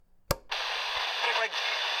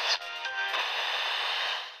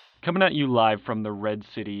Coming at you live from the Red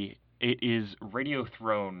City, it is Radio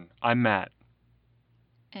Throne. I'm Matt.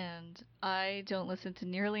 And I don't listen to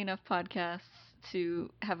nearly enough podcasts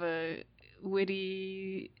to have a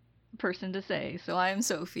witty person to say. So I'm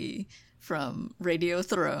Sophie from Radio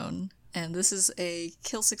Throne, and this is a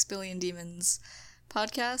Kill 6 Billion Demons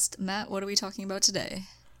podcast. Matt, what are we talking about today?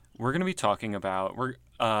 We're going to be talking about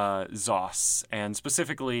Zos, and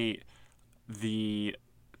specifically the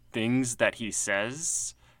things that he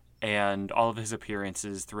says and all of his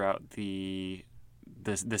appearances throughout the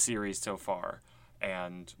series so far,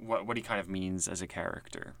 and what he kind of means as a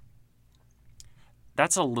character.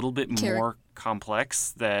 That's a little bit more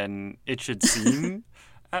complex than it should seem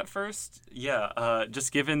at first. Yeah,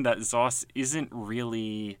 just given that Zos doesn't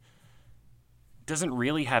really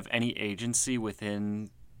have any agency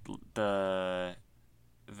within the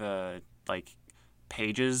like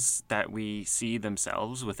pages that we see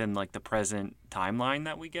themselves within like the present timeline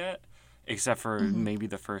that we get, except for maybe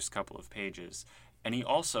the first couple of pages. And he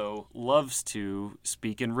also loves to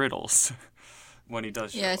speak in riddles when he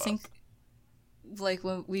does show up. Yeah, I think like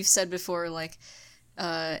what we've said before, like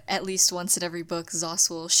at least once in every book, Zos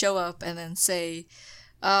will show up and then say,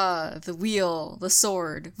 the wheel, the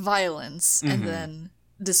sword, violence, and then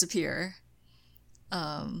disappear.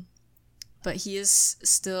 But he is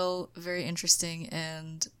still very interesting,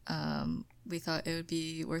 and we thought it would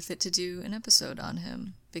be worth it to do an episode on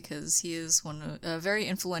him, because he is a very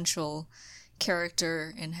influential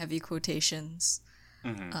character in heavy quotations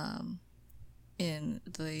in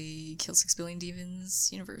the Kill 6 Billion Demons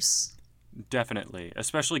universe. Definitely,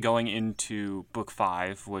 especially going into book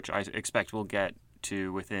 5, which I expect we'll get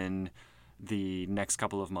to within the next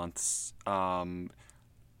couple of months.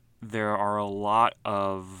 There are a lot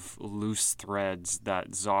of loose threads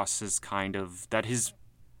that Zos is that his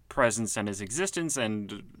presence and his existence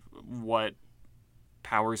and what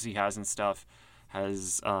powers he has and stuff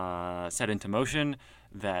has set into motion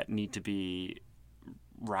that need to be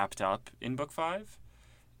wrapped up in book 5.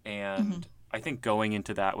 And I think going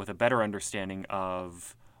into that with a better understanding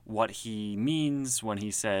of what he means when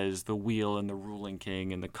he says the wheel and the ruling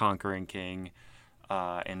king and the conquering king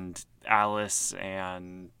and Alice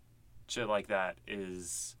and shit like that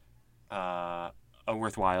is a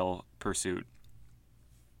worthwhile pursuit.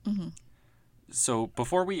 So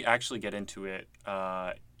before we actually get into it,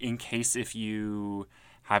 in case if you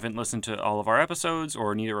haven't listened to all of our episodes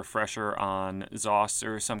or need a refresher on Zos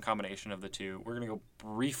or some combination of the two, we're going to go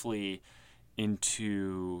briefly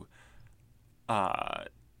into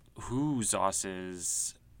who Zos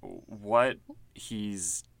is, what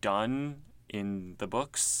he's done in the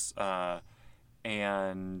books,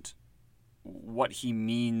 and what he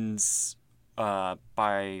means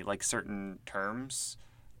by like certain terms,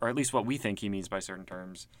 or at least what we think he means by certain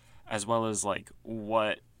terms, as well as like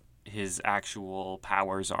what his actual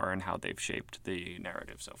powers are and how they've shaped the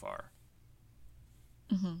narrative so far.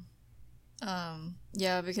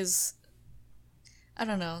 Yeah, because I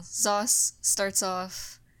don't know, Zos starts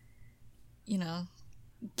off,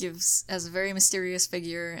 gives as a very mysterious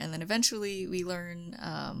figure, and then eventually we learn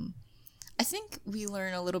I think we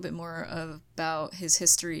learn a little bit more about his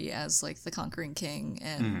history as like the conquering king,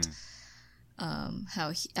 and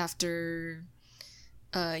how after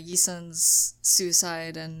Yi Sun's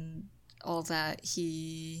suicide and all that,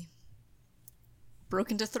 he broke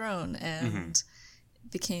into throne and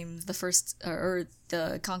became the first or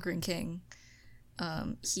the conquering king.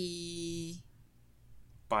 He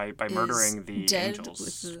by murdering the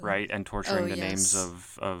angels, right, and torturing the names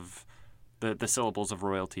of the syllables of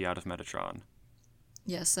royalty out of Metatron.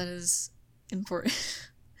 Yes, that is important.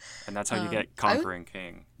 And that's how you get conquering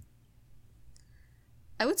king.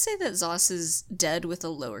 I would say that Zos is dead with a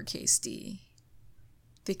lowercase d,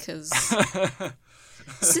 because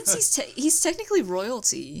since he's technically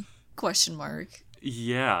royalty ?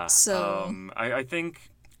 Yeah. So I think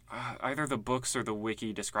either the books or the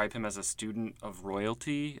wiki describe him as a student of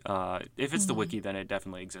royalty. If it's the wiki, then it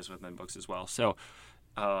definitely exists within books as well. So,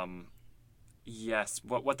 yes,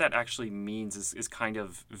 what that actually means is kind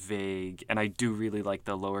of vague, and I do really like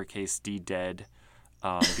the lowercase d dead,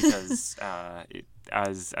 because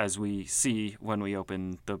as we see when we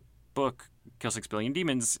open the book Kill 6 Billion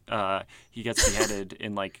Demons, he gets beheaded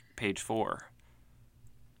in like page 4.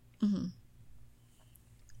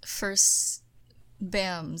 First,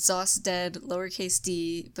 bam, Zos dead, lowercase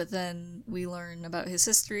d, but then we learn about his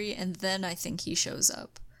history, and then I think he shows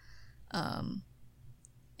up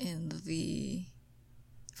in the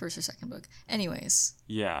first or second book. Anyways.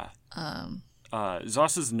 Yeah.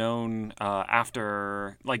 Zos is known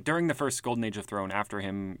after, like, during the first Golden Age of Throne, after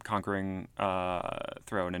him conquering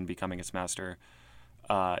Throne and becoming its master.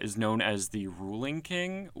 is known as the ruling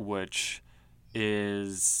king, which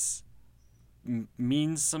is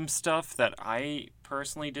means some stuff that I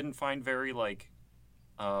personally didn't find very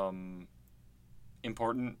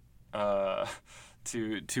important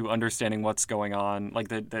to understanding what's going on, like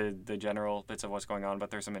the general bits of what's going on.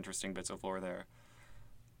 But there's some interesting bits of lore there.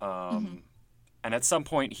 And at some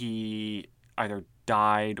point he either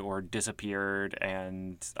died or disappeared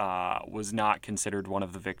and was not considered one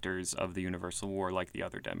of the victors of the Universal War like the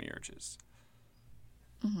other demiurges.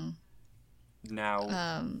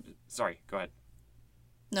 Now, sorry, go ahead.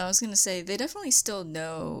 No, I was going to say, they definitely still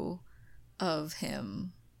know of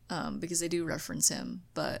him, because they do reference him,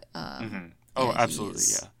 but Oh, absolutely,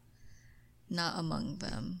 yeah. Not among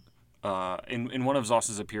them. In one of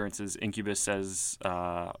Zoss's appearances, Incubus says,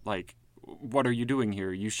 "What are you doing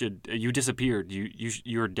here? You disappeared.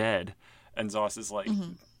 You're dead." And Zoss is like,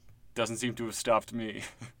 "Doesn't seem to have stopped me."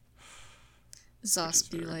 Zoss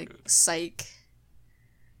be like, good. Psych.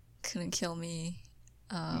 Couldn't kill me.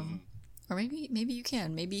 Or maybe you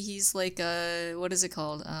can. Maybe he's like a, what is it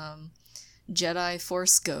called? Jedi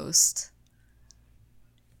Force Ghost.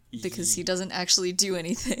 Because he doesn't actually do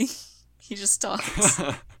anything. He just talks.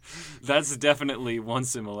 That's definitely one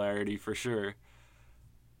similarity for sure.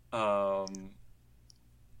 The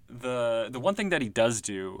one thing that he does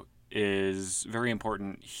do is very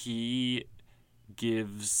important. He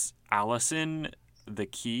gives Allison the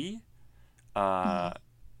key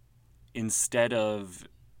instead of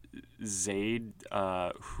Zaid,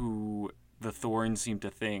 who the Thorns seem to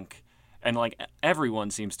think, and like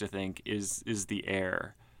everyone seems to think, is the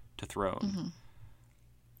heir to throne.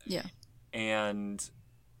 Yeah. And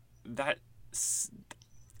that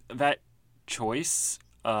choice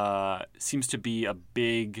seems to be a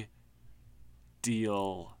big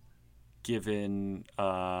deal given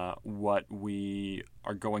what we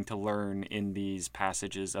are going to learn in these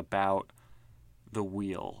passages about the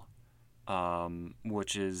wheel,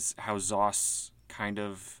 which is how Zoss kind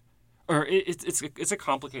of, or it's a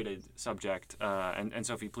complicated subject, and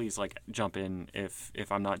Sophie, please jump in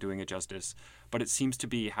if I'm not doing it justice. But it seems to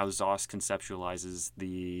be how Zoss conceptualizes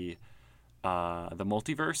the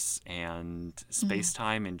multiverse and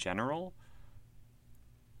space-time in general.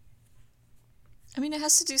 I mean, it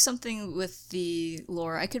has to do something with the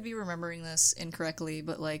lore. I could be remembering this incorrectly,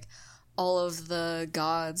 but all of the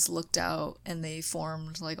gods looked out and they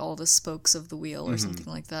formed all the spokes of the wheel or something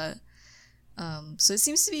like that. So it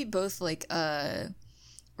seems to be both a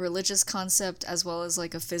religious concept as well as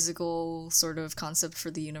a physical sort of concept for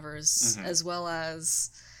the universe, as well as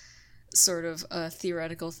sort of a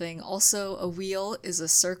theoretical thing. Also, a wheel is a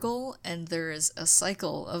circle and there is a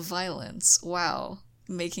cycle of violence. Wow.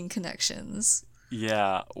 Making connections.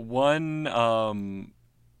 Yeah. One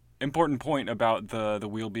important point about the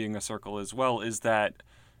wheel being a circle as well is that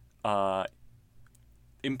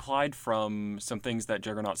implied from some things that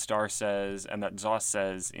Juggernaut Star says and that Zoss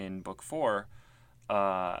says in Book 4,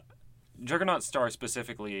 Juggernaut Star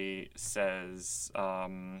specifically says,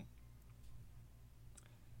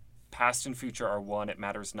 past and future are one, it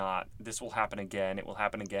matters not. This will happen again. It will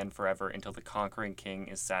happen again forever until the conquering king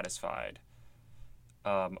is satisfied.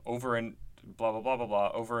 Over and blah, blah, blah, blah,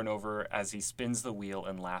 blah, over and over as he spins the wheel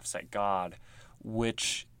and laughs at God,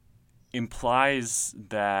 which implies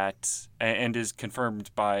that, and is confirmed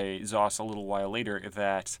by Zoss a little while later,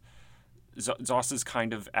 that Zoss is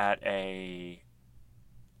kind of at a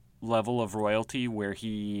level of royalty where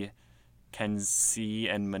he can see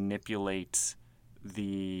and manipulate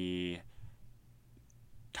the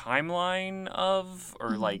timeline of,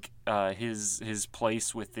 or his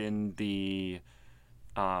place within the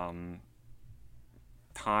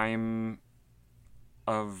time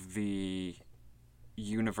of the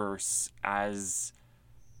universe as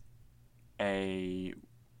a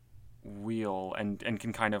wheel, and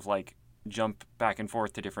can kind of jump back and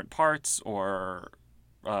forth to different parts, or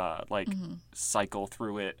cycle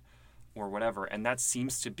through it or whatever. And that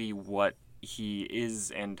seems to be what he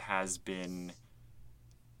is and has been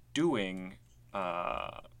doing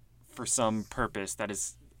for some purpose that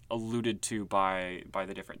is alluded to by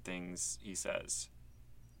the different things he says.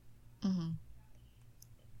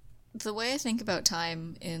 The way I think about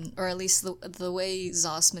time or at least the way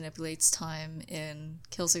Zoss manipulates time in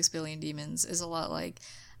Kill 6 Billion Demons is a lot like,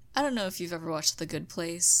 I don't know if you've ever watched The Good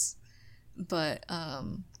Place, but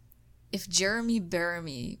if Jeremy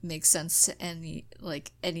Bearimy makes sense to any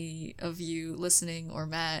of you listening, or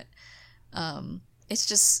Matt, it's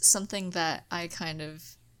just something that I kind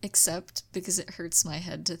of accept because it hurts my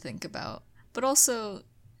head to think about. But also,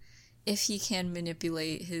 if he can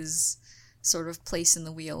manipulate his sort of place in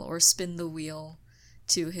the wheel or spin the wheel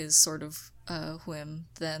to his sort of whim,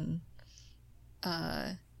 then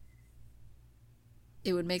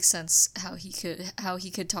it would make sense how he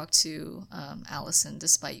could talk to Allison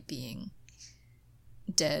despite being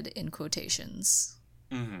dead in quotations.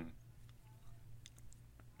 Mm-hmm.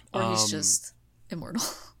 Or he's just immortal.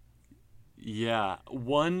 Yeah.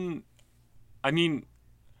 I mean,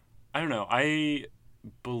 I don't know. I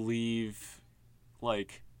believe,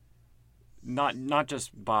 like, not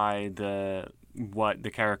just by what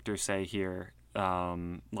the characters say here.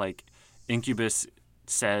 Like, Incubus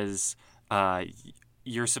says,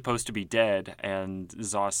 you're supposed to be dead, and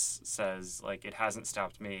Zos says, like, it hasn't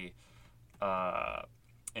stopped me,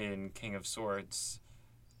 in King of Swords.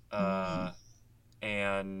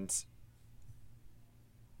 And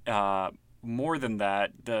more than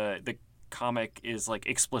that, the comic is, like,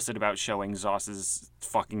 explicit about showing Zos's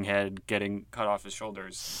fucking head getting cut off his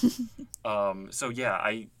shoulders. So yeah,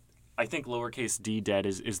 I think lowercase d dead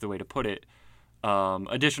is the way to put it.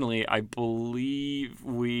 Additionally, I believe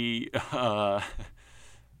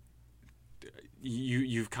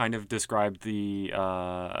you've kind of described the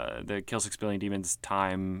Kill 6 Billion Demons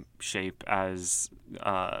time shape as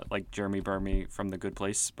like Jeremy Burmy from The Good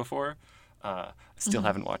Place before. Still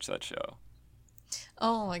haven't watched that show.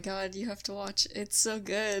 Oh my god, you have to watch. It's so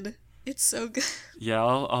good. It's so good.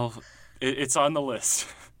 Yeah, it's on the list.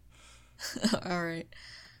 All right.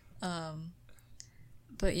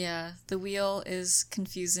 But yeah, the wheel is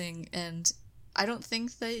confusing, and I don't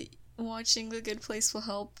think that watching The Good Place will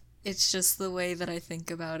help. It's just the way that I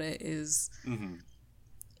think about it is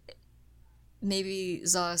maybe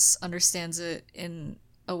Zos understands it in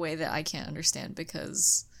a way that I can't understand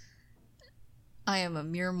because I am a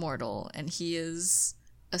mere mortal and he is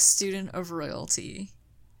a student of royalty.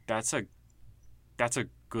 That's a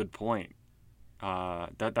good point.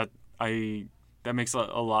 That makes a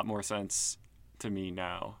lot more sense to me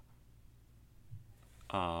now.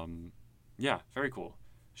 Yeah, very cool.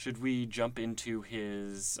 Should we jump into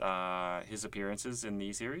his appearances in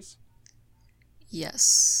the series?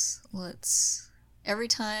 Yes. Let's. Every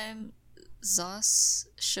time Zos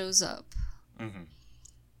shows up, and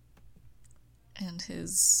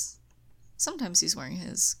sometimes he's wearing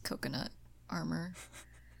his coconut armor.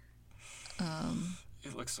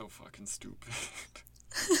 It looks so fucking stupid.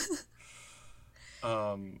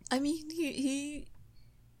 I mean, he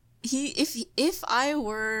if I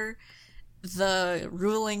were the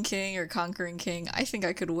ruling king or conquering king, I think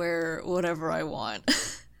I could wear whatever I want.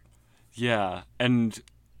 Yeah, and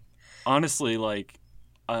honestly, like,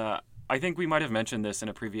 I think we might have mentioned this in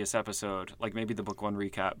a previous episode, like maybe the book one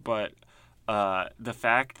recap, but the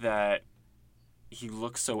fact that he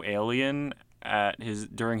looks so alien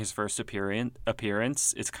during his first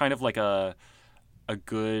appearance, it's kind of like a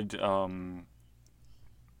good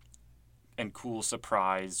and cool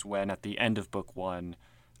surprise when at the end of book one,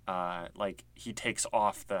 like, he takes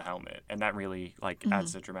off the helmet, and that really, like,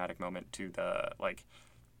 adds a dramatic moment to the, like,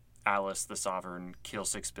 Alice the Sovereign kill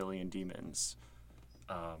 6 billion demons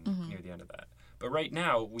near the end of that. But right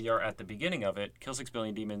now we are at the beginning of it, kill 6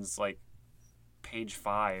 billion demons, like, page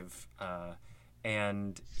 5,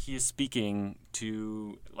 and he is speaking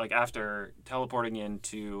to, like, after teleporting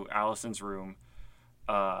into Allison's room,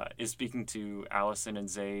 is speaking to Allison and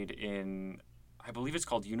Zaid in, I believe it's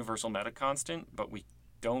called Universal Meta Constant, but we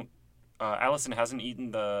don't, Allison hasn't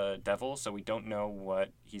eaten the devil, so we don't know what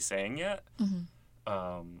he's saying yet.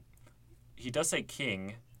 He does say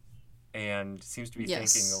king, and seems to be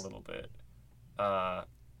thinking a little bit.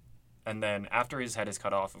 And then after his head is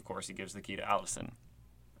cut off, of course, he gives the key to Allison.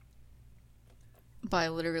 By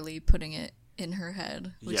literally putting it in her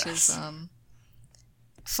head, which is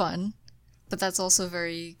fun. But that's also a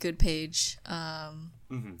very good page.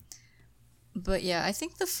 But yeah, I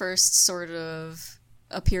think the first sort of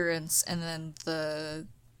appearance and then the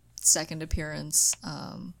second appearance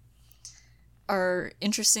are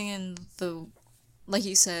interesting in the, like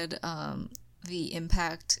you said, the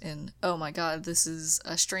impact in, oh my god, this is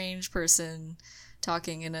a strange person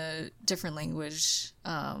talking in a different language.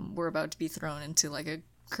 We're about to be thrown into like a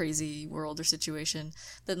crazy world or situation.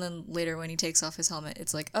 But then later when he takes off his helmet,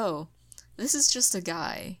 it's like, oh, this is just a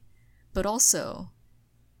guy. But also,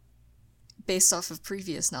 based off of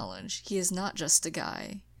previous knowledge, he is not just a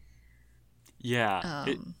guy. Yeah,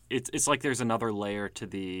 it's like there's another layer to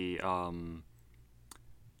the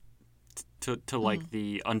to like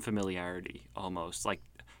the unfamiliarity almost. Like,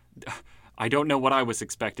 I don't know what I was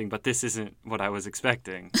expecting, but this isn't what I was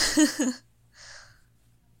expecting.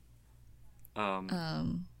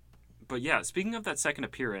 But yeah, speaking of that second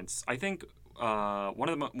appearance, I think one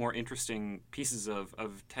of the more interesting pieces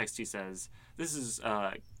of text he says, this is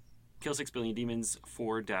Kill 6 Billion Demons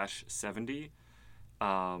 4-70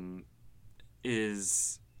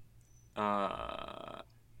 is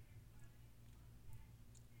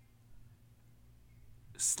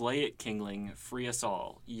slay it, Kingling, free us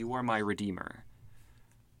all. You are my redeemer.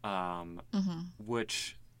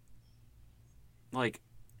 Which, like,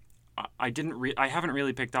 I haven't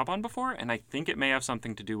really picked up on before, and I think it may have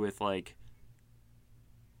something to do with, like,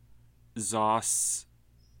 Zos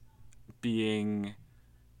being,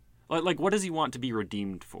 like, what does he want to be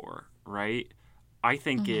redeemed for, right? I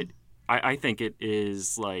think I think it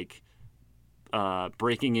is, like,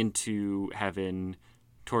 breaking into heaven,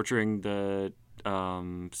 torturing the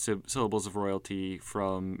syllables of royalty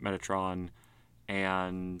from Metatron,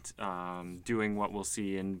 and doing what we'll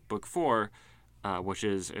see in Book 4, which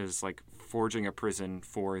is like forging a prison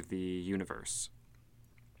for the universe.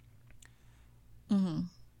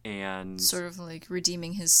 And sort of like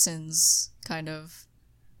redeeming his sins, kind of,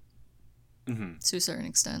 to a certain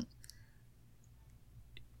extent.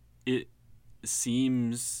 It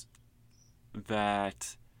seems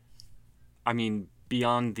that, I mean,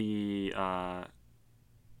 beyond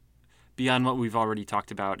what we've already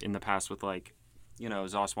talked about in the past with, like, you know,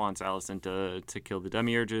 Zos wants Alicent to kill the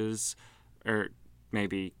Demiurges, or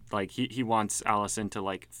maybe, like, he wants Alicent to,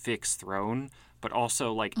 like, fix Throne, but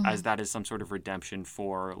also, like, as that is some sort of redemption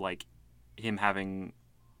for, like, him having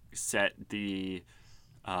set the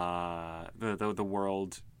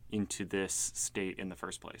world into this state in the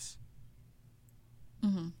first place.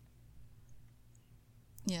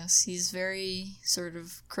 Yes, he's very sort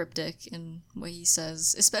of cryptic in what he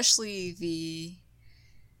says, especially the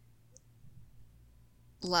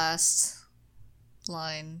last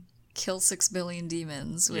line, kill 6 billion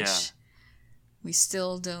demons, which we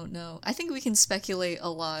still don't know. I think we can speculate a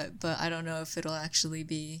lot, but I don't know if it'll actually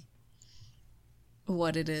be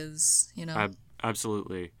what it is, you know?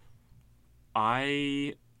 Absolutely.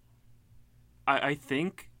 I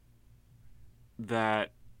think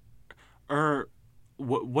that,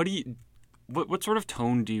 what sort of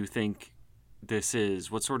tone do you think this is?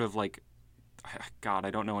 What sort of, like, God,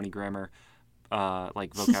 I don't know any grammar,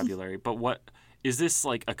 like, vocabulary, but what is this,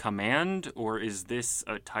 like, a command, or is this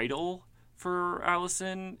a title for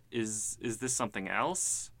Alicent? Is this something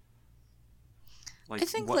else? Like, I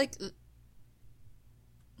think, like,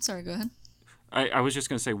 sorry, go ahead. I was just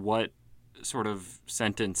gonna say, what sort of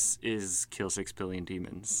sentence is kill 6 billion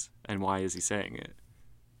demons, and why is he saying it?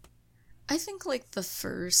 I think, like, the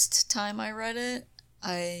first time I read it,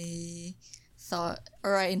 I thought,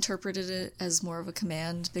 or I interpreted it as more of a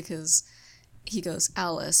command, because he goes,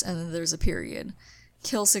 Alice, and then there's a period.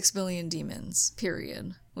 Kill 6 billion demons,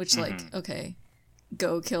 period. Which, like, okay,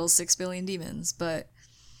 go kill 6 billion demons. But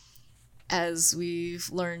as we've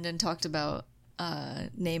learned and talked about,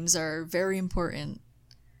 names are very important.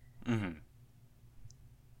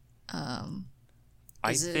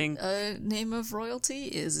 Is it a name of royalty?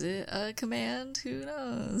 Is it a command? Who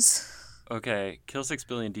knows? Okay, kill 6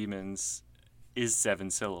 billion demons is 7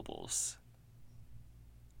 syllables.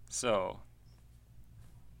 So,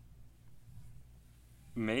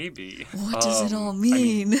 maybe. What does it all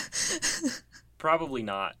mean? Probably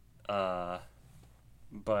not.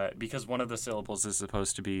 But because one of the syllables is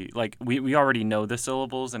supposed to be, like, we already know the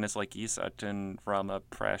syllables, and it's like Isat and Rama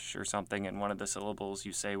Presh or something, and one of the syllables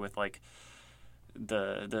you say with, like,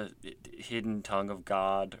 the hidden tongue of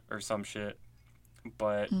God or some shit.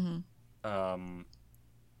 But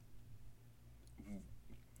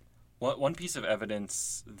one piece of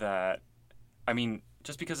evidence that, I mean,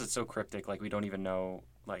 just because it's so cryptic, like, we don't even know,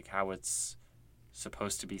 like, how it's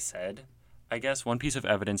supposed to be said, I guess. One piece of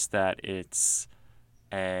evidence that it's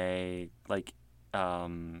a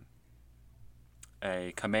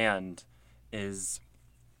command is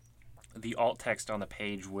the alt text on the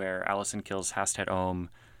page where Alicent kills Hastet Ohm.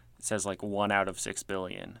 It says, like, 1 out of 6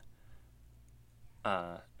 billion.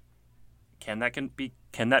 Can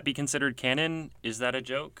that be considered canon? Is that a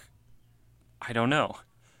joke? I don't know,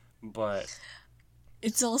 but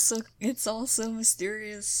it's also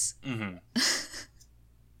mysterious.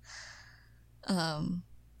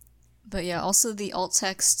 But yeah, also the alt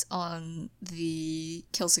text on the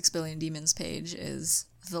Kill 6 Billion Demons page is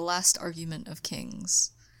the last argument of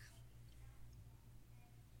kings.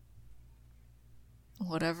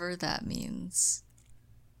 Whatever that means.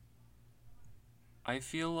 I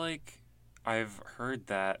feel like I've heard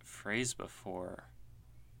that phrase before.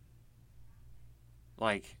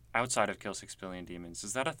 Like, outside of Kill 6 Billion Demons.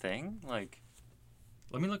 Is that a thing? Like,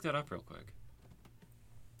 let me look that up real quick.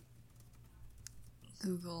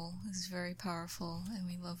 Google is very powerful, and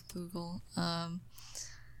we love Google.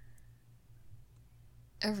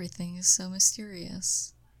 Everything is so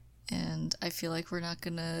mysterious. and I feel like we're not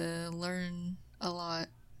gonna learn a lot.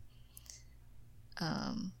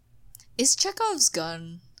 Is Chekhov's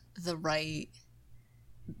gun the right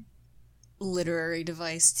literary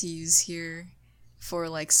device to use here for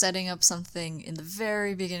like setting up something in the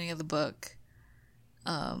very beginning of the book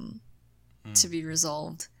to be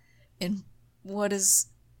resolved in what is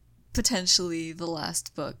potentially the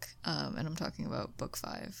last book, and I'm talking about book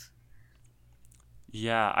 5?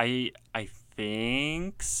 Yeah, I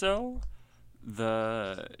think so.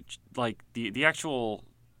 The actual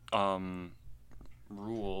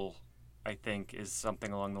rule, I think, is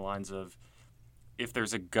something along the lines of, if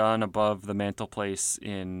there's a gun above the mantelpiece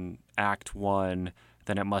in Act 1,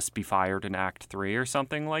 then it must be fired in Act 3 or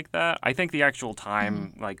something like that. I think the actual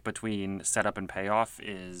time like between setup and payoff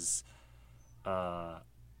is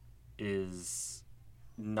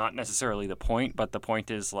not necessarily the point, but the point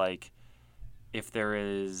is like, if there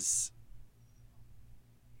is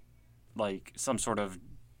like some sort of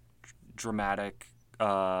dramatic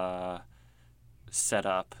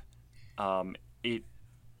setup, it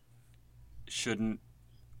shouldn't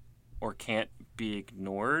or can't be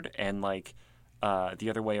ignored, and like the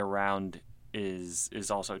other way around is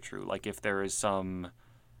also true. Like if there is some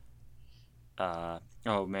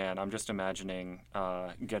oh man, I'm just imagining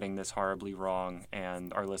getting this horribly wrong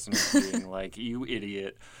and our listeners being like, you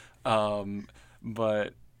idiot.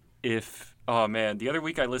 But if, oh man, the other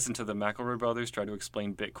week I listened to the McElroy brothers try to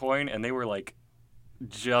explain Bitcoin, and they were like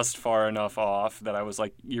just far enough off that I was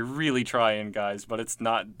like, you're really trying, guys, but it's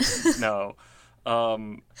not, no.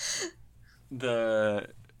 I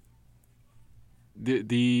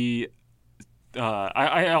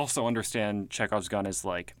also understand Chekhov's gun is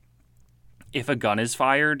like, if a gun is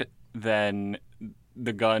fired, then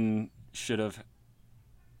the gun should have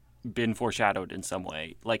been foreshadowed in some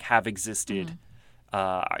way, like have existed,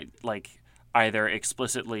 like either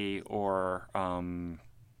explicitly or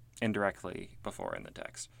indirectly before in the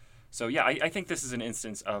text. So yeah, I think this is an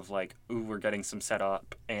instance of like, ooh, we're getting some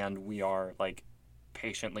setup and we are like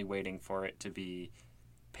patiently waiting for it to be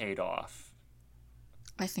paid off.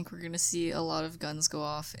 I think we're gonna see a lot of guns go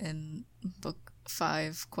off in book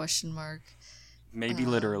 5 ? Maybe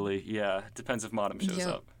literally, yeah. Depends if Modem shows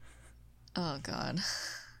up. Oh god.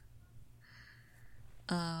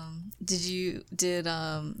 Did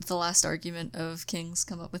The Last Argument of Kings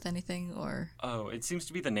come up with anything, or? Oh, it seems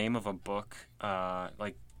to be the name of a book,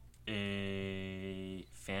 like a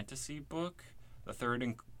fantasy book, the third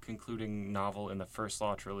and concluding novel in the First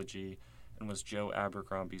Law trilogy, and was Joe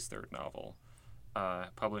Abercrombie's third novel,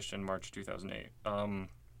 published in March 2008.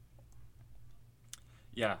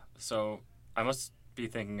 Yeah, so I must be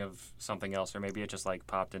thinking of something else, or maybe it just like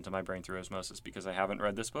popped into my brain through osmosis because I haven't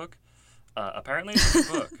read this book. Apparently it's a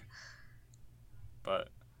good book, but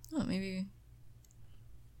maybe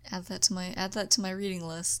add that to my reading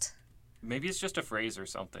list. Maybe it's just a phrase or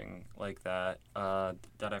something like that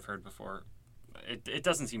that I've heard before. It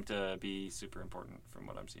doesn't seem to be super important from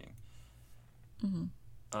what I'm seeing.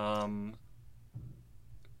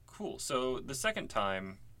 Cool. So the second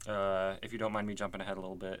time, if you don't mind me jumping ahead a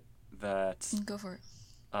little bit, that go for it.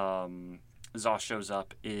 Zoss shows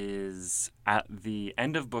up is at the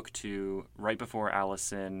end of book 2, right before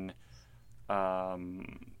Allison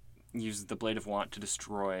uses the Blade of Want to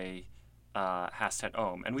destroy Hastet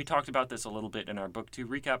Ohm. And we talked about this a little bit in our book 2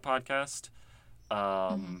 recap podcast,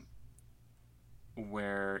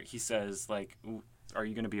 where he says, like, are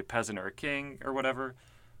you going to be a peasant or a king or whatever?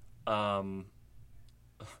 The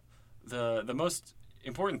most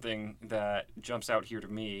important thing that jumps out here to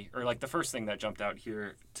me, or like the first thing that jumped out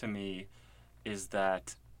here to me, is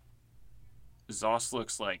that Zoss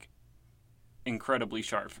looks like incredibly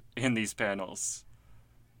sharp in these panels.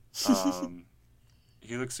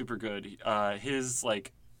 He looks super good. His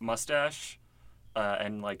like mustache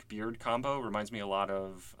and like beard combo reminds me a lot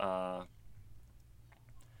of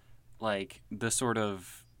like the sort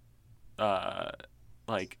of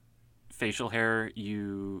like facial hair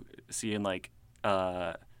you see in like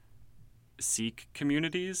Sikh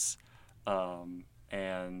communities, and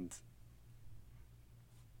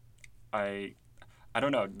I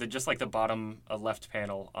don't know, just like the bottom left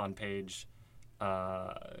panel on page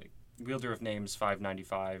Wielder of Names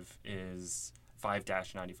 595 is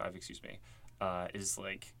 5-95, excuse me, is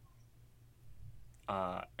like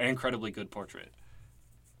an incredibly good portrait.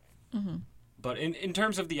 But in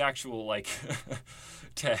terms of the actual like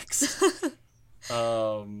text,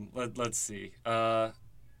 let's see. The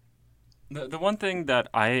one thing that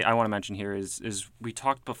I want to mention here is we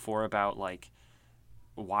talked before about like,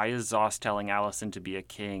 why is Zoss telling Allison to be a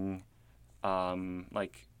king?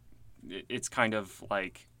 Like it's kind of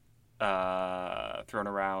like thrown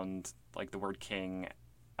around like the word king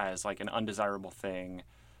as like an undesirable thing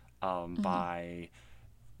by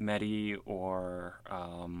Medi or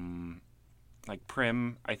like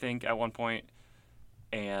Prim, I think, at one point.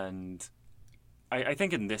 And I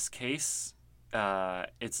think in this case,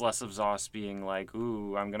 it's less of Zos being like,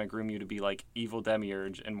 ooh, I'm going to groom you to be like evil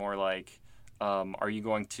demiurge, and more like, are you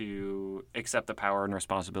going to accept the power and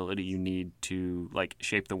responsibility you need to like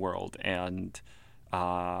shape the world and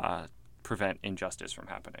prevent injustice from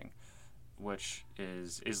happening, which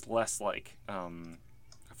is less like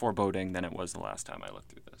foreboding than it was the last time I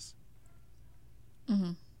looked through this.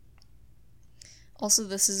 Mm-hmm. Also,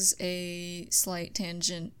 this is a slight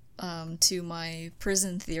tangent to my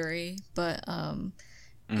prison theory, but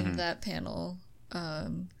in that panel,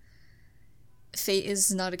 fate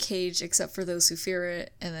is not a cage except for those who fear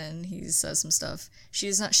it, and then he says some stuff. She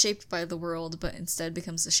is not shaped by the world, but instead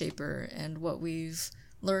becomes the shaper, and what we've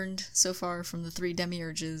learned so far from the 3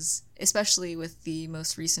 demiurges, especially with the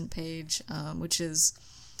most recent page, which is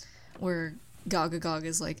where Gog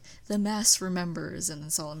is like, the mass remembers, and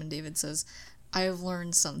then Solomon David says, I have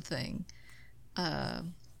learned something. All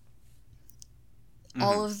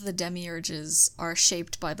of the demiurges are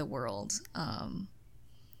shaped by the world.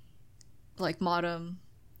 Like Modum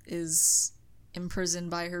is imprisoned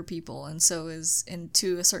by her people, and so is, and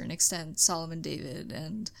to a certain extent, Solomon David.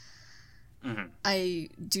 And I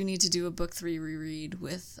do need to do a book 3 reread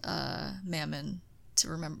with Mammon to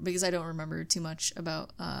remember, because I don't remember too much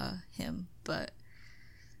about him. But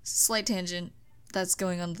slight tangent. That's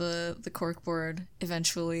going on the corkboard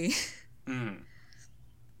eventually.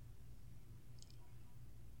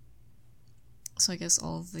 So I guess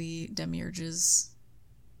all the demiurges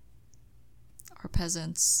are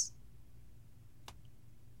peasants.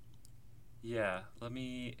 Yeah, let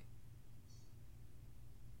me...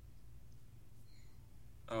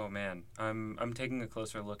 Oh man, I'm taking a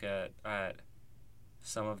closer look at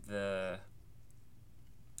some of the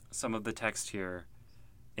text here,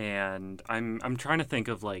 and I'm trying to think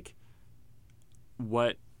of like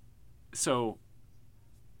what. So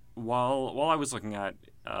while I was looking at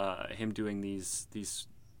him doing these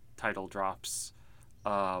title drops,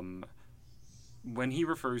 when he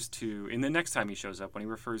refers to, in the next time he shows up, when he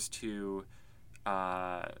refers to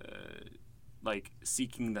like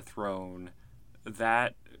seeking the throne,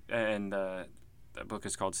 that, and the book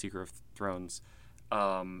is called Seeker of Thrones,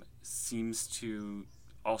 seems to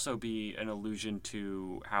also be an allusion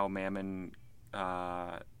to how Mammon,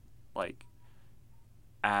 like,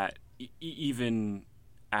 at even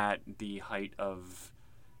at the height of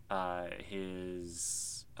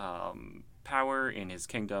his power in his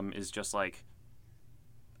kingdom, is just like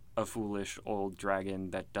a foolish old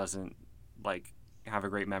dragon that doesn't like have a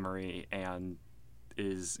great memory and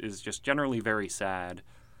is just generally very sad.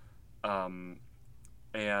 And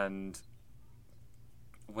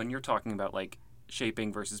when you're talking about like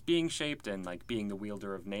shaping versus being shaped and like being the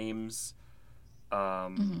wielder of names,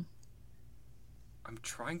 I'm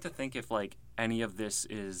trying to think if like any of this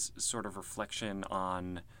is sort of reflection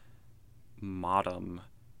on Modum.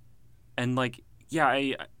 And like, yeah,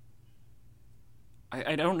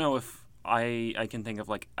 I don't know if I can think of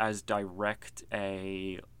like as direct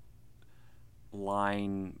a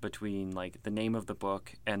line between like the name of the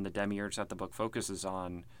book and the demiurge that the book focuses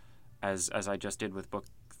on as I just did with book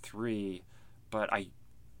 3, but I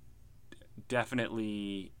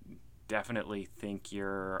definitely think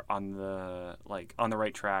you're on the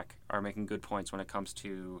right track, are making good points when it comes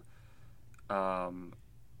to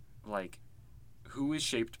like who is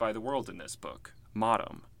shaped by the world in this book.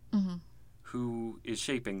 Modum. Who is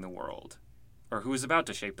shaping the world, or who is about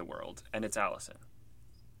to shape the world, and it's Alicent.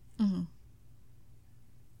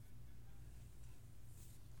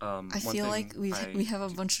 I feel like we have a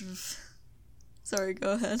bunch of... Sorry,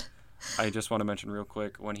 go ahead. I just want to mention real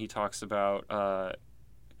quick, when he talks about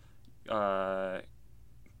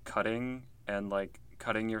cutting and like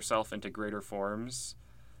cutting yourself into greater forms,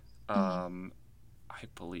 I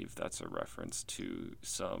believe that's a reference to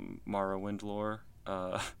some Morrowind lore,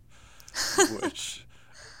 which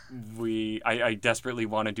I desperately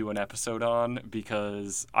want to do an episode on,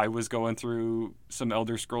 because I was going through some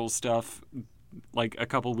Elder Scrolls stuff like a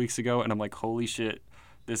couple weeks ago, and I'm like, holy shit,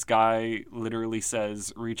 this guy literally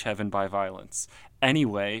says reach heaven by violence.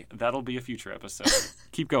 Anyway, that'll be a future episode.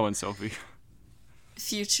 Keep going, Sophie.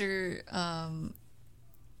 Future,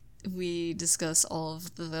 we discuss all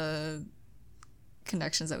of the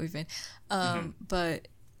connections that we've made. But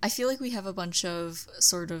I feel like we have a bunch of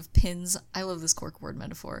sort of pins. I love this corkboard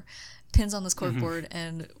metaphor. Pins on this corkboard,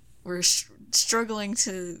 and we're struggling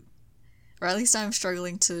to, or at least I'm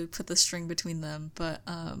struggling to put the string between them. But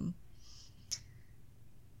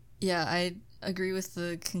Yeah, I agree with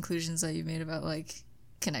the conclusions that you made about like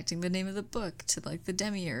connecting the name of the book to like the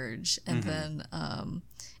demiurge, and then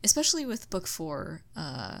especially with book 4,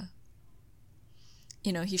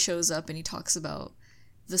 he shows up and he talks about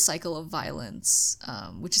the cycle of violence,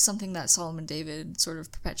 which is something that Solomon David sort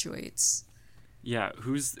of perpetuates. Yeah,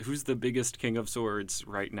 who's the biggest King of Swords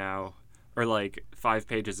right now, or like 5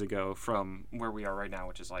 pages ago from where we are right now,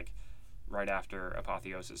 which is like right after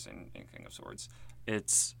Apotheosis in King of Swords.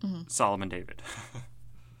 It's Solomon David.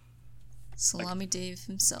 Salami Dave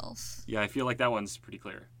himself. Yeah, I feel like that one's pretty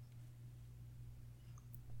clear.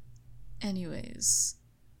 Anyways,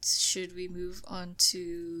 should we move on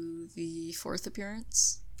to the 4th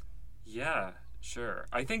appearance? Yeah, sure.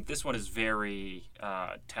 I think this one is very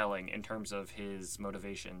telling in terms of his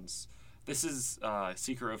motivations. This is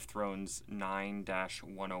Seeker of Thrones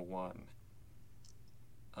 9-101.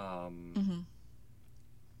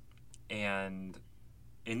 And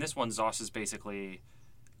in this one, Zos is basically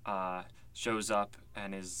shows up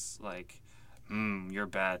and is like, you're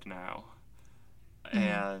bad now.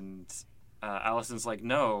 And Alicent's like,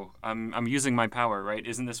 no, I'm using my power, right?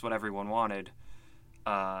 Isn't this what everyone wanted?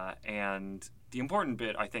 And the important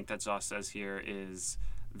bit, I think, that Zos says here is,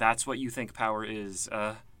 that's what you think power is.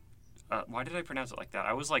 Why did I pronounce it like that?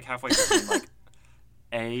 I was like halfway between like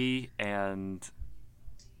A and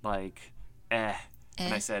like eh.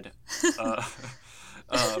 And I said,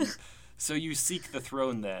 so you seek the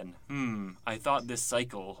throne then. I thought this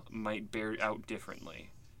cycle might bear out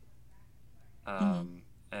differently. And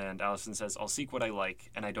Alicent says, I'll seek what I like,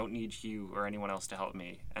 and I don't need you or anyone else to help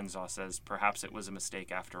me. And Zos says, perhaps it was a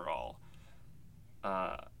mistake after all.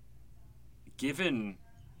 Given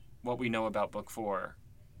what we know about Book 4,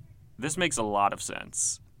 this makes a lot of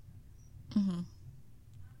sense.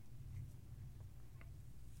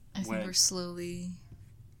 I think we're slowly...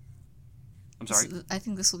 I'm sorry? I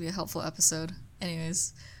think this will be a helpful episode.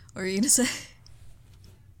 Anyways, what were you going to say?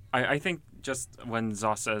 I think just when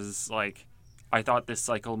Zos says, like, I thought this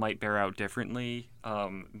cycle might bear out differently,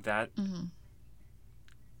 that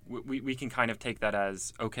we can kind of take that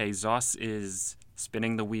as, okay, Zos is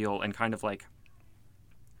spinning the wheel and kind of, like,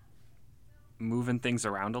 moving things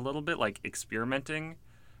around a little bit, like experimenting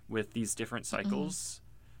with these different cycles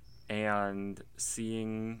and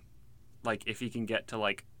seeing, like, if he can get to,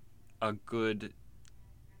 like, a good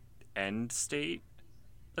end state,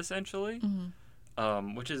 essentially,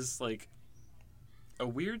 which is like a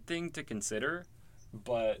weird thing to consider,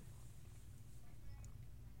 but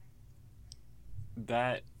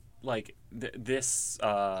that like this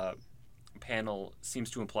panel seems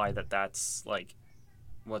to imply that that's like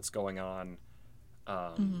what's going on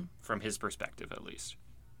from his perspective, at least.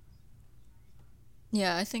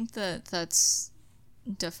 Yeah, I think that's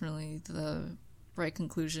definitely the right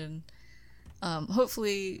conclusion.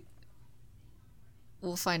 Hopefully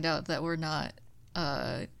we'll find out that we're not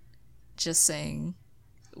just saying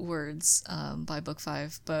words by book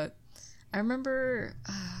 5, but I remember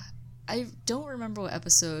I don't remember what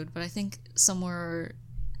episode, but I think somewhere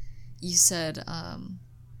you said an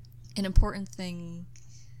important thing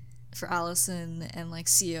for Alicent and like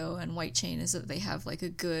Sio and White Chain is that they have like a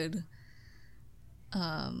good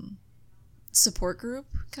support group,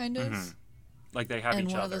 kind of. Like they have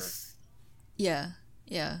each other. Yeah.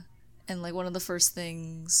 And like one of the first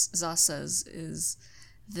things Zos says is,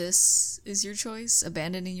 this is your choice,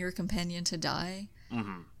 abandoning your companion to die.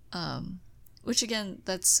 Which again,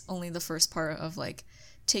 that's only the first part of like,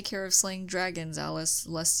 take care of slaying dragons, Alice,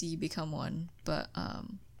 lest ye become one. But I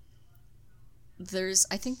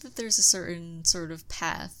think that there's a certain sort of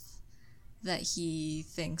path that he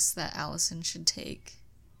thinks that Alicent should take.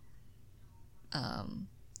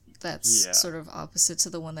 That's sort of opposite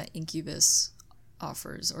to the one that Incubus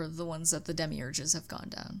offers, or the ones that the Demiurges have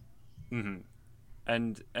gone down.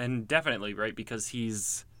 And definitely, right, because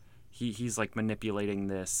he's like manipulating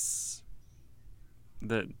this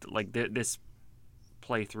this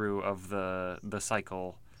playthrough of the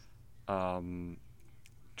cycle,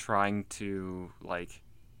 trying to like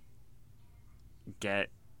get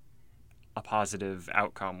a positive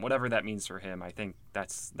outcome, whatever that means for him. I think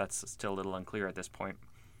that's still a little unclear at this point.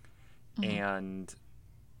 And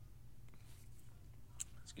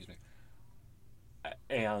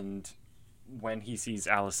when he sees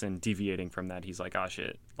Alicent deviating from that, he's like, oh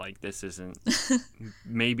shit, like this isn't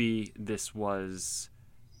maybe this was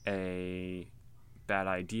a bad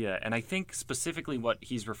idea. And I think specifically what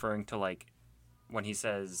he's referring to, like when he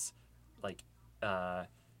says like I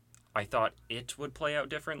thought it would play out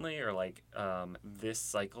differently, or like this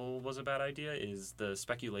cycle was a bad idea, is the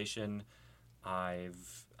speculation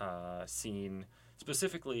I've seen.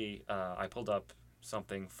 Specifically, I pulled up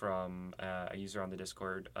something from a user on the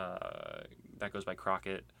Discord that goes by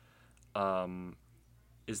Crockett,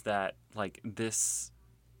 is that like this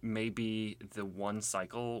may be the one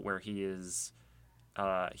cycle where he's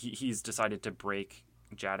decided to break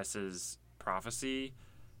Jadis's prophecy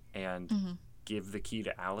and give the key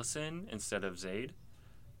to Allison instead of Zaid,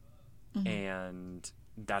 and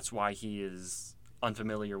that's why he is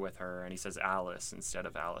unfamiliar with her, and he says Alice instead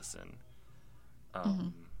of Allison.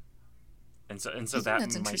 And so that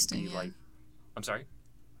might be like, I'm sorry.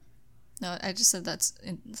 No, I just said that's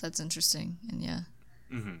interesting, and yeah.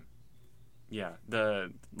 Yeah,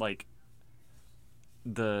 the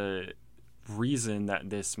reason that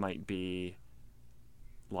this might be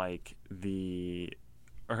like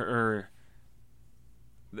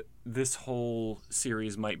this whole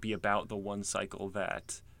series might be about the one cycle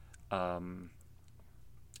that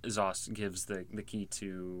Zos gives the key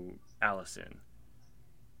to Allison,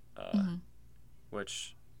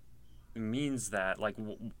 which means that like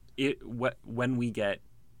when we get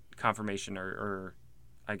confirmation or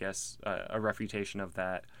I guess a refutation of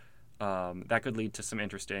that, that could lead to some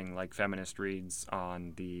interesting like feminist reads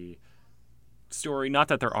on the story. Not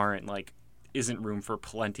that there isn't room for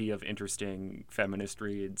plenty of interesting feminist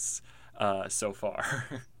reads so far.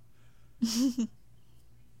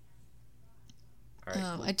 All right,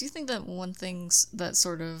 cool. I do think that one thing that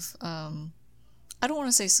sort of I don't want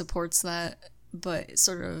to say supports that, but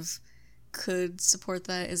sort of could support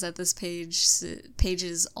that is that this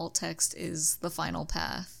page's alt text is the final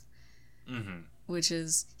path, which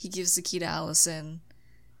is he gives the key to Allison,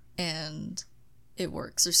 and it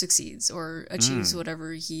works or succeeds or achieves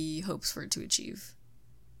whatever he hopes for it to achieve,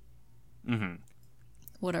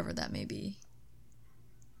 whatever that may be.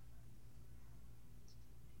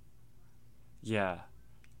 Yeah,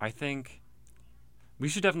 I think we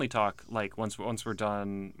should definitely talk like once we're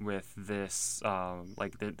done with this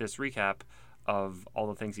this recap of all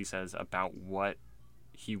the things he says about what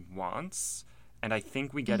he wants, and I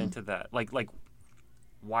think we get into that like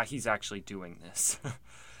why he's actually doing this.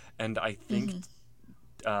 And I think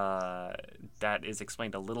that is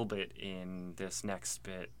explained a little bit in this next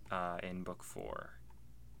bit in book 4.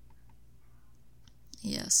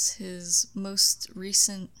 Yes, his most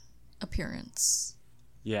recent appearance.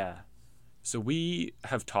 Yeah. So we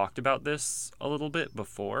have talked about this a little bit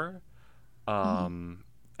before. And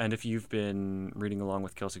if you've been reading along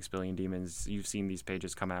with Kill 6 Billion Demons, you've seen these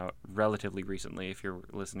pages come out relatively recently if you're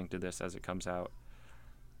listening to this as it comes out.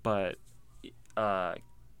 But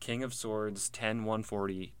King of Swords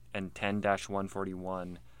 10-140 and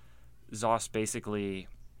 10-141, Zos basically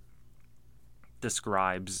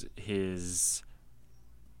describes his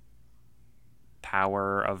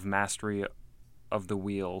power of mastery of the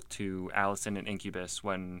wheel to Allison and Incubus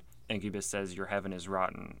when Incubus says, "Your heaven is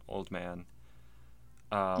rotten, old man."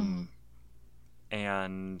 And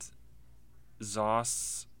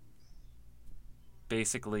Zos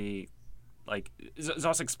basically,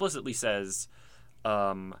 Zos explicitly says,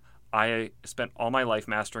 I spent all my life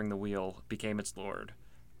mastering the wheel, became its lord,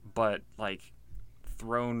 but,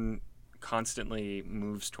 Throne constantly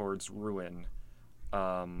moves towards ruin.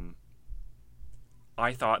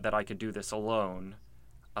 I thought that I could do this alone.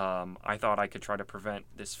 I thought I could try to prevent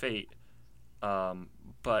this fate.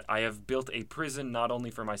 But I have built a prison not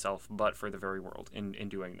only for myself, but for the very world in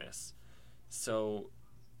doing this. So,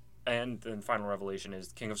 and the final revelation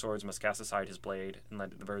is, King of Swords must cast aside his blade and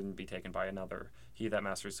let the burden be taken by another. He that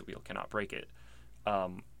masters the wheel cannot break it.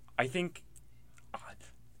 I think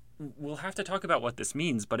we'll have to talk about what this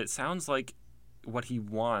means, but it sounds like what he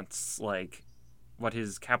wants, what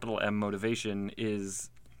his capital M motivation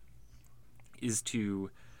is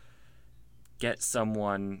to get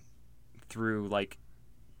someone through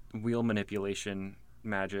wheel manipulation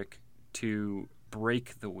magic to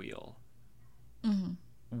break the wheel.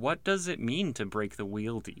 What does it mean to break the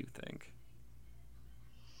wheel, do you think?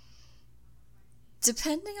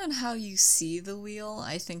 Depending on how you see the wheel,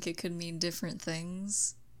 I think it could mean different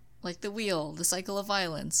things. Like the wheel, the cycle of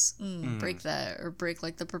violence. Break that, or break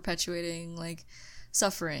the perpetuating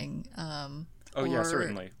suffering. Yeah,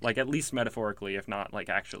 certainly. At least metaphorically, if not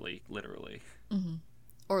actually, literally.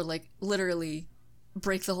 Or literally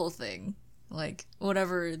break the whole thing.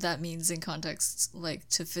 Whatever that means in context,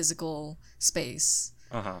 to physical space.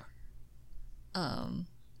 But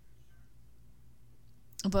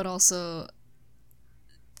also,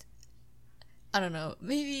 I don't know,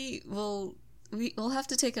 maybe we'll have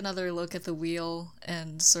to take another look at the wheel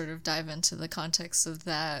and sort of dive into the context of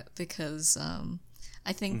that, because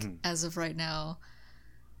I think as of right now,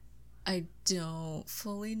 I don't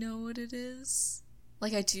fully know what it is.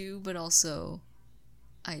 I do, but also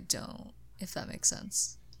I don't. if that makes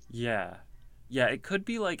sense. Yeah. Yeah, it could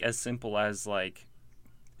be like as simple as like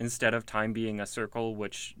instead of time being a circle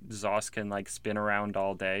which Zos can like spin around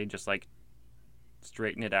all day, just like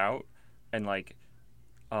straighten it out and like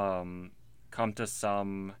come to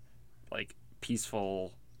some like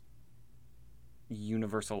peaceful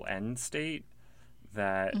universal end state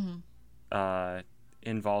that Mm-hmm. uh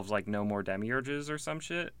involves like no more demiurges or some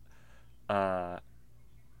shit. Uh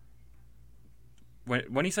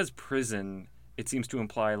when he says prison, it seems to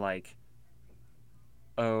imply like,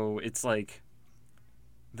 oh, it's like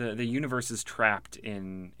the universe is trapped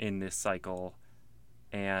in this cycle,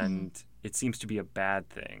 Mm-hmm. and it seems to be a bad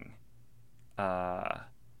thing, uh,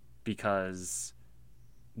 because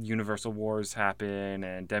universal wars happen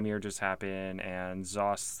and demiurges happen, and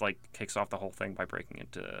Zos like kicks off the whole thing by breaking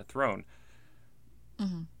into the throne.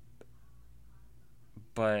 Mm-hmm.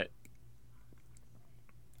 But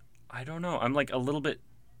I don't know. I'm like a little bit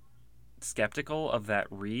skeptical of that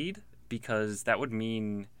read because that would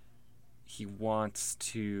mean he wants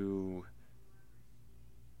to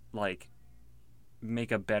like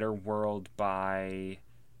make a better world by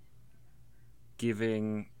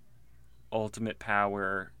giving ultimate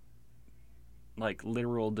power, like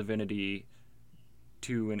literal divinity,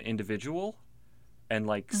 to an individual, and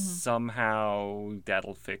like Mm-hmm. somehow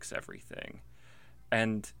that'll fix everything.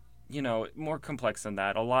 And more complex than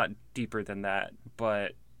that, a lot deeper than that,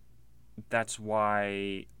 but that's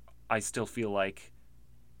why I still feel like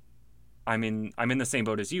I'm in the same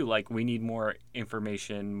boat as you. Like we need more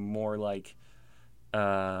information, more like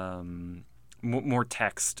more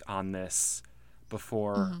text on this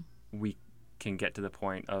before Mm-hmm. we can get to the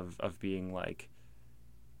point of being like,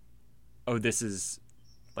 oh, this is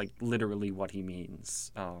like literally what he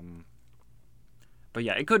means. But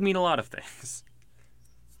yeah, it could mean a lot of things.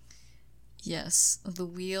 Yes, the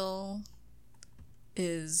wheel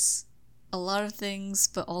is a lot of things,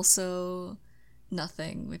 but also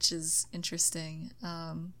nothing, which is interesting.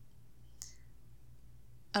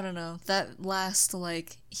 I don't know. That last,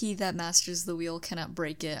 like, he that masters the wheel cannot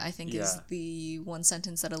break it, I think is Yeah. the one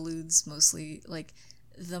sentence that alludes mostly, like,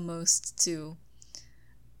 the most to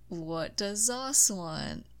what does Zos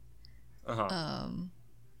want? Uh huh. Um,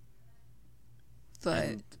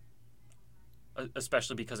 but, And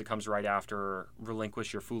especially because it comes right after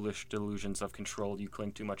relinquish your foolish delusions of control. You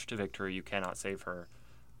cling too much to victory. You cannot save her.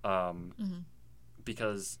 Um, mm-hmm.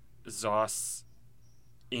 because Zos,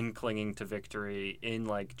 in clinging to victory, in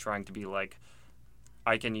like trying to be like,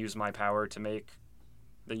 I can use my power to make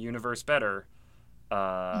the universe better,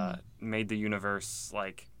 Mm-hmm. made the universe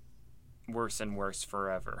like worse and worse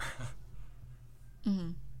forever.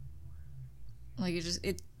 Mm-hmm. Like,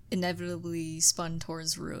 it inevitably spun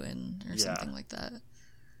towards ruin or Yeah. something like that.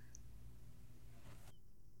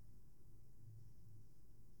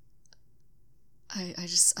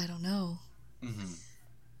 I don't know. Mm-hmm.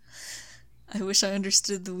 I wish I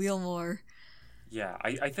understood the wheel more. Yeah,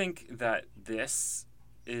 I think that this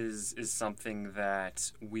is something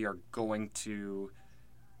that we are going to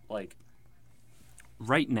like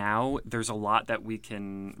right now. There's a lot that we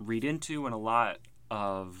can read into and a lot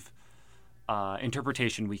of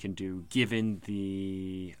interpretation we can do given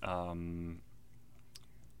the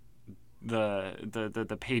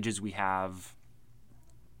pages we have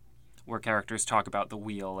where characters talk about the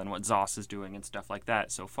wheel and what Zos is doing and stuff like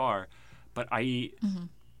that so far. But Mm-hmm.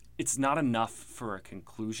 it's not enough for a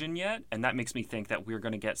conclusion yet, and that makes me think that we're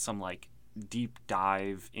going to get some like deep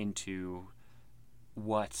dive into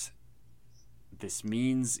what this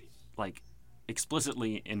means, like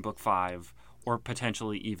explicitly in book 5, or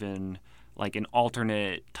potentially even like an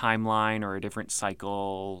alternate timeline or a different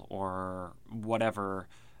cycle or whatever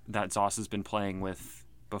that Zos has been playing with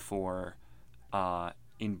before,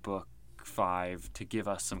 in book 5, to give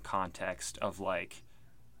us some context of like,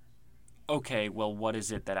 okay, well, what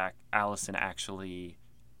is it that Allison actually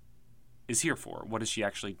is here for? What is she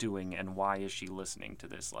actually doing, and why is she listening to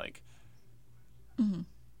this like Mm-hmm.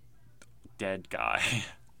 dead guy?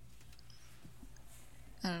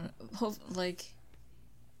 I don't know. Hope, like,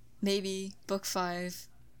 maybe book 5,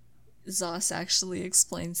 Zos actually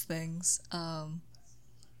explains things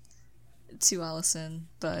to Allison,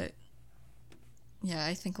 but yeah,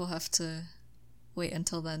 I think we'll have to wait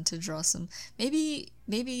until then to draw some. Maybe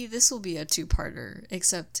this will be a two-parter,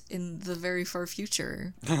 except in the very far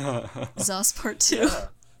future. Zos Part 2. Yeah.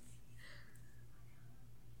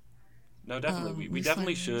 No, definitely. We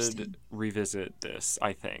definitely finally should understand. revisit this,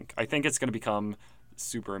 I think. I think it's going to become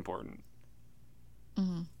super important.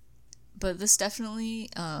 But this definitely,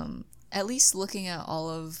 at least looking at all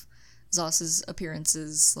of Zos's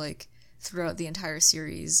appearances, like throughout the entire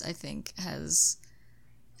series, I think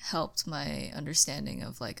helped my understanding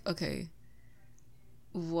of like, okay,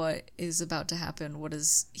 what is about to happen, what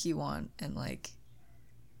does he want, and like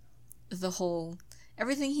the whole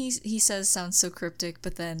everything he says sounds so cryptic,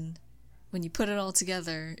 but then when you put it all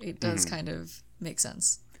together, it does kind of make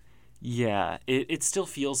sense. Yeah, it still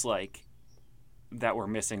feels like that we're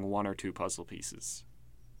missing one or two puzzle pieces.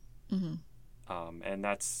 And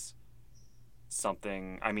that's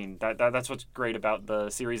something. I mean, that's what's great about the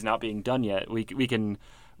series not being done yet. We can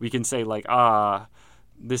say like,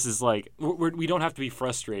 this is like we don't have to be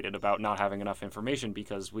frustrated about not having enough information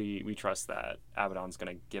because we trust that Abaddon's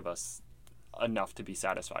going to give us enough to be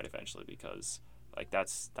satisfied eventually, because like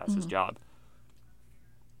that's his job.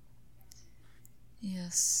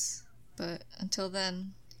 Yes, but until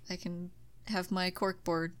then, I can have my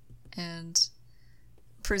corkboard and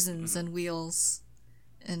prisons and wheels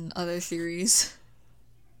and other theories.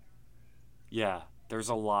 Yeah, there's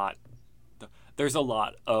a lot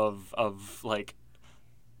of like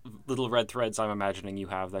little red threads I'm imagining you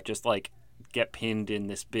have that just like get pinned in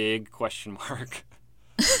this big question mark.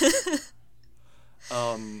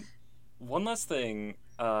 One last thing,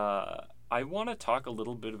 I want to talk a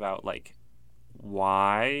little bit about like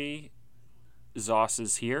why Zos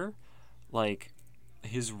is here, like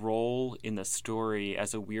his role in the story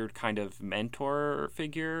as a weird kind of mentor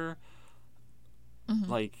figure,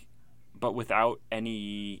 like, but without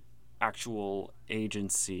any actual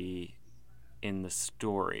agency in the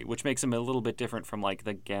story, which makes him a little bit different from like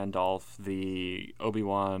the Gandalf, the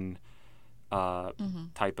Obi-Wan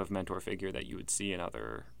type of mentor figure that you would see in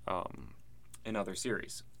other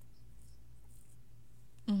series.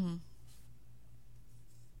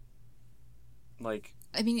 Like,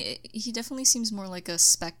 I mean, he definitely seems more like a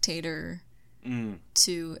spectator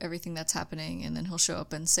to everything that's happening, and then he'll show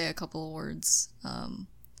up and say a couple of words,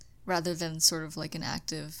 rather than sort of like an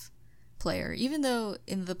active player, even though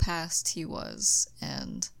in the past he was,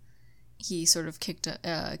 and he sort of kicked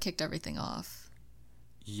everything off.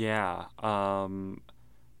 Yeah. I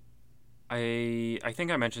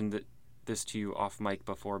think I mentioned this to you off mic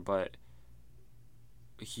before, but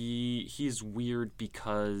he's weird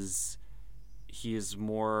because he is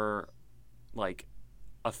more like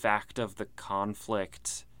a fact of the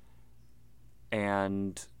conflict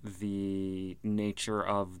and the nature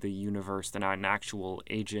of the universe than an actual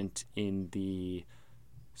agent in the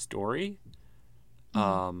story.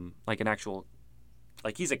 Like an actual,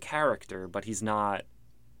 like he's a character, but he's not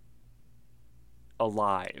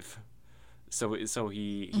alive. So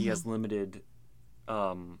he has limited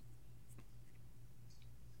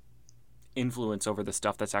influence over the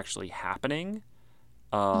stuff that's actually happening.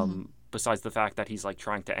 Besides the fact that he's like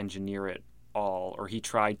trying to engineer it all, or he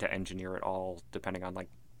tried to engineer it all, depending on like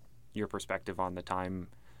your perspective on the time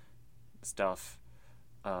stuff.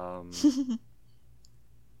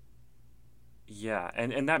 Yeah,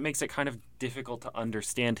 and that makes it kind of difficult to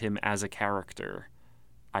understand him as a character,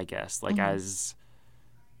 I guess, like as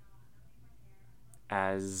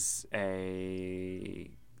a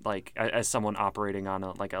like as someone operating on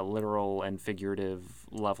a like a literal and figurative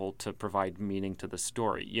level to provide meaning to the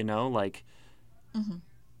story, you know, like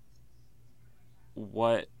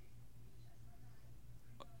what,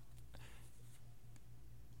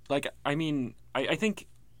 like I mean I think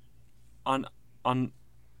on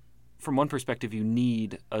from one perspective you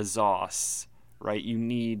need a Zos, right? You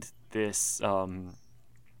need this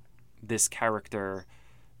this character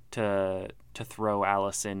to throw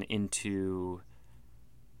Allison into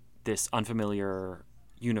this unfamiliar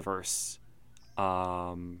universe,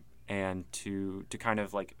 and to kind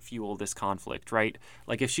of like fuel this conflict, right?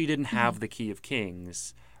 Like if she didn't have the Key of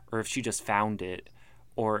Kings, or if she just found it,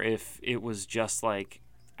 or if it was just like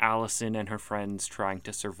Allison and her friends trying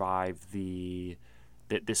to survive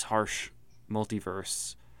this harsh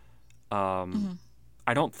multiverse,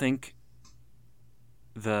 I don't think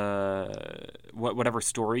whatever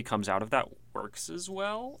story comes out of that works as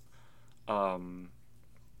well.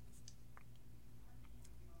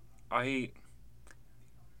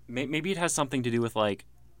 Maybe it has something to do with like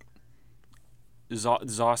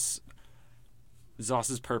Zos's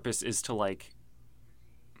purpose is to like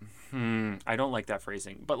I don't like that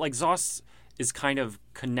phrasing, but like Zos is kind of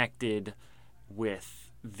connected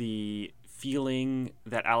with the feeling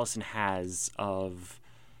that Allison has of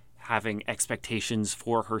having expectations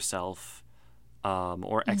for herself,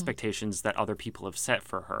 or expectations that other people have set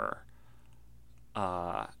for her,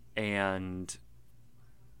 and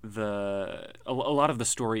a lot of the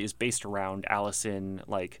story is based around Allison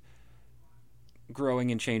like growing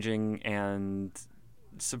and changing and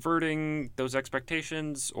subverting those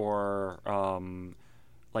expectations, or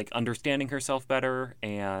like understanding herself better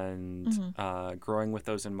and growing with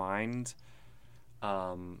those in mind.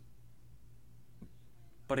 But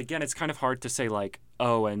again, it's kind of hard to say like,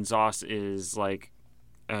 oh, and Zos is like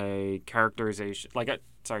a characterization, like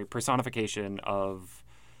personification of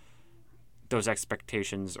those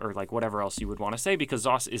expectations, or like whatever else you would want to say, because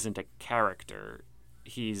Zos isn't a character.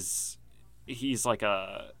 He's like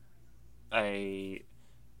I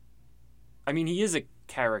mean, he is a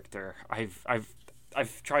character.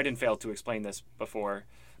 I've tried and failed to explain this before,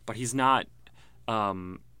 but he's not.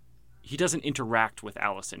 He doesn't interact with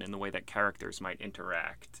Allison in the way that characters might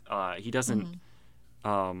interact. He doesn't.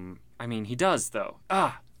 I mean, he does though.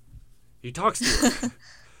 He talks to her.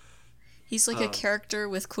 He's like a character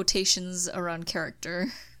with quotations around character.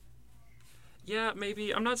 Yeah,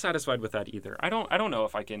 maybe. I'm not satisfied with that either. I don't know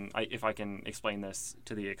if I can explain this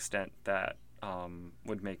to the extent that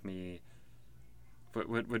would make me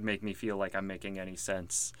feel like I'm making any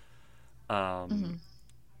sense. But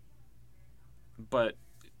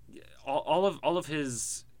all of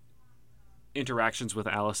his interactions with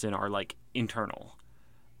Allison are like internal.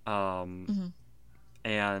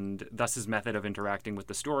 And thus his method of interacting with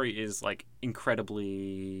the story is like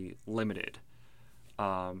incredibly limited.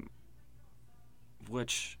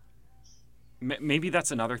 Which maybe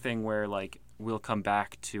that's another thing where like we'll come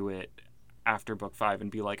back to it after book 5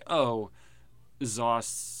 and be like, oh,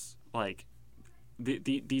 Zos, like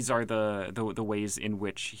these are the ways in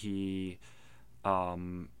which he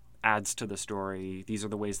adds to the story. These are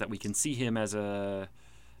the ways that we can see him as a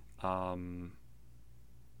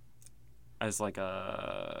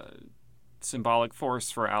symbolic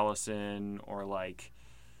force for Allison, or like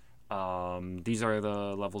these are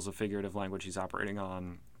the levels of figurative language he's operating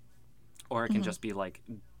on, or it can just be like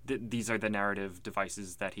these are the narrative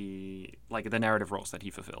devices that he, like the narrative roles that he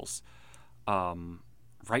fulfills.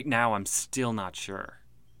 Right now, I'm still not sure.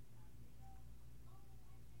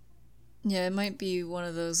 Yeah, it might be one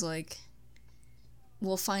of those like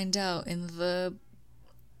we'll find out when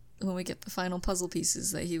we get the final puzzle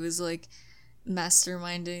pieces that he was like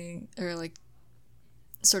masterminding or like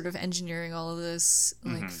sort of engineering all of this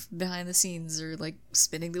like behind the scenes, or like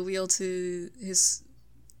spinning the wheel to his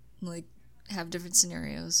like have different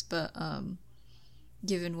scenarios. But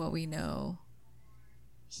given what we know,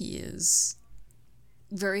 he is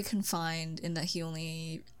very confined in that he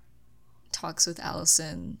only talks with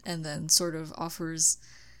Allison and then sort of offers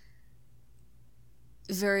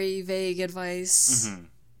very vague advice,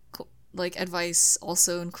 like advice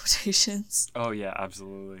also in quotations. Oh yeah,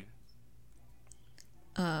 absolutely.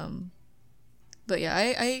 But yeah,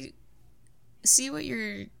 I see what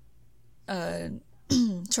you're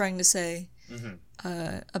trying to say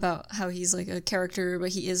about how he's like a character, but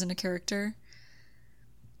he isn't a character.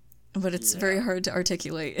 But it's very hard to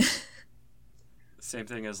articulate. Same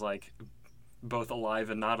thing as like both alive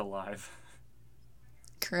and not alive.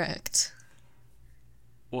 Correct.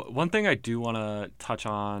 Well, one thing I do want to touch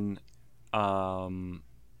on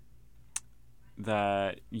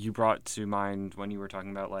that you brought to mind when you were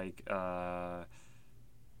talking about like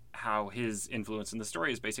how his influence in the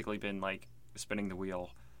story has basically been like spinning the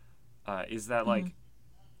wheel, is that like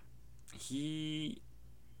he's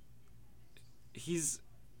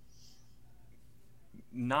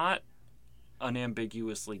not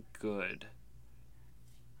unambiguously good.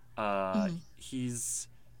 He's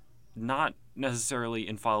not necessarily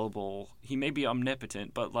infallible. He may be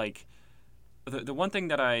omnipotent, but like the one thing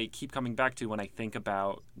that I keep coming back to when I think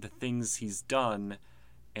about the things he's done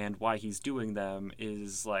and why he's doing them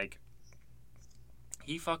is like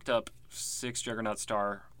he fucked up Six Juggernaut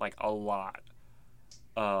Star like a lot.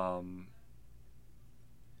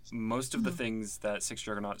 Most of the things that Six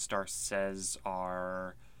Juggernaut Star says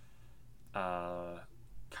are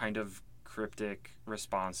kind of cryptic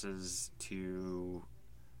responses to,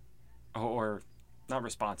 or not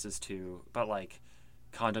responses to, but like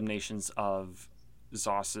condemnations of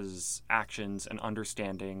Zos's actions and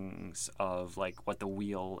understandings of like what the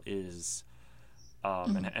wheel is,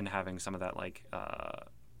 and having some of that like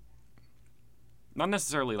not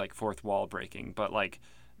necessarily like fourth wall breaking, but like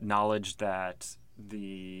knowledge that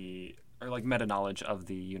or like meta knowledge of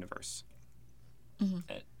the universe.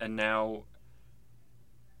 And now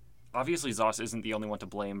obviously Zos isn't the only one to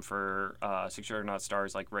blame for Six Juggernaut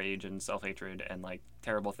Star's like rage and self-hatred and like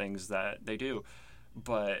terrible things that they do,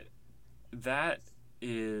 but that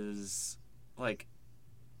is like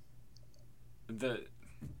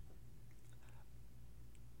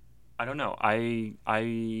I don't know.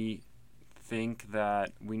 I think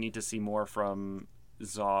that we need to see more from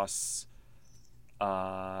Zos,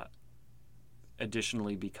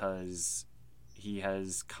 additionally, because he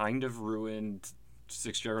has kind of ruined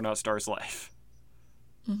Six Juggernaut Star's life.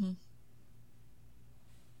 Mm-hmm.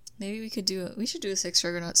 Maybe we should do a Six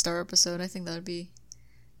Juggernaut Star episode. I think that would be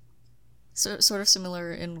sort of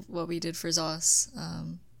similar in what we did for Zos.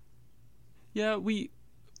 Yeah, we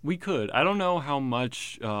could. I don't know how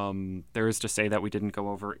much there is to say that we didn't go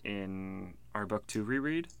over in our book 2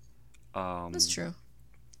 reread. That's true.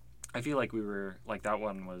 I feel like we were like that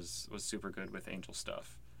one was super good with angel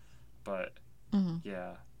stuff, but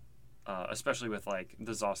yeah, especially with like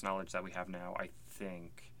the Zos knowledge that we have now, I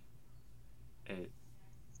think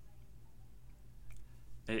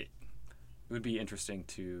it would be interesting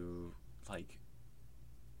to like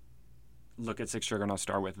look at Six Juggernaut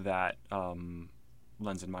Star with that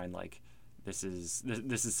lens in mind. Like this is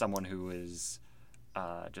someone who is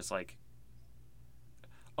just like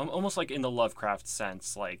almost like in the Lovecraft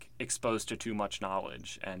sense, like exposed to too much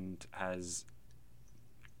knowledge and has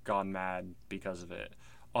gone mad because of it.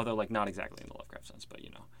 Although like not exactly in the Lovecraft sense, but you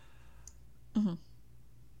know. Mm-hmm.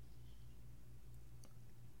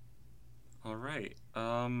 All right.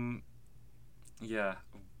 Yeah.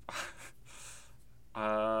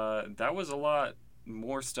 That was a lot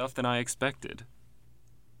more stuff than I expected.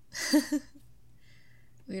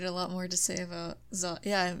 We had a lot more to say about Zos.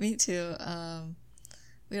 Yeah, me too.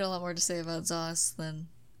 We had a lot more to say about Zos than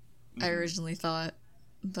I originally thought,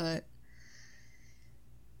 but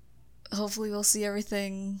hopefully we'll see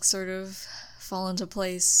everything sort of fall into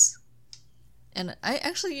place. And I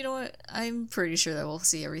actually, you know what? I'm pretty sure that we'll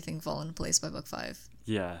see everything fall into place by book 5.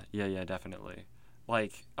 Yeah, definitely.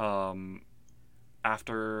 Like,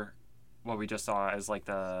 after what we just saw as like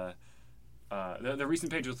the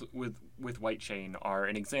recent pages with White Chain are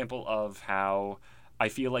an example of how I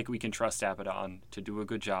feel like we can trust Abaddon to do a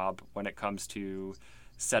good job when it comes to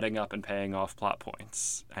setting up and paying off plot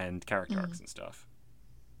points and character arcs and stuff.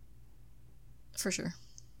 For sure.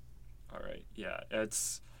 All right. Yeah,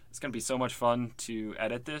 it's going to be so much fun to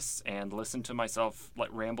edit this and listen to myself like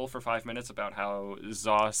ramble for 5 minutes about how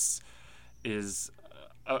Zos is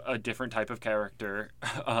a different type of character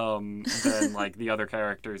than like the other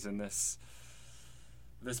characters in this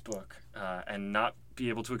book, and not be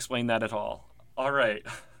able to explain that at all. All right.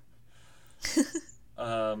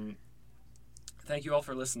 Thank you all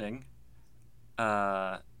for listening.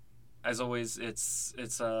 As always, it's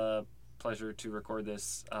a pleasure to record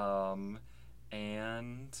this.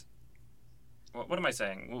 And what am I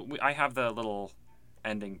saying? I have the little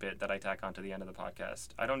ending bit that I tack onto the end of the podcast.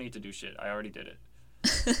 I don't need to do shit. I already did it.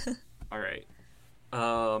 All right.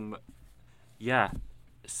 Yeah.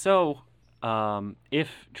 So, if,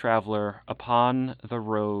 traveler, upon the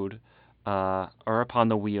road, or upon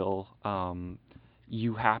the wheel,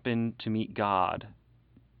 you happen to meet God,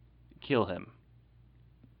 kill him.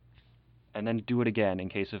 And then do it again in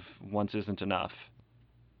case if once isn't enough.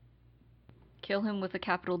 Kill him with a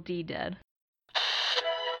capital D, dead.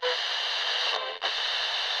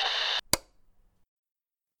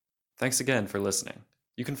 Thanks again for listening.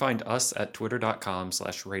 You can find us at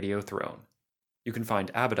twitter.com/radiothrone. You can find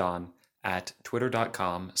Abaddon at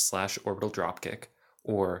twitter.com/orbitaldropkick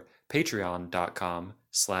or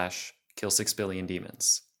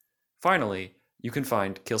patreon.com/kill6billiondemons. Finally, you can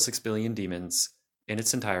find Kill 6 Billion Demons in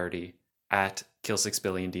its entirety at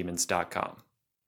kill6billiondemons.com.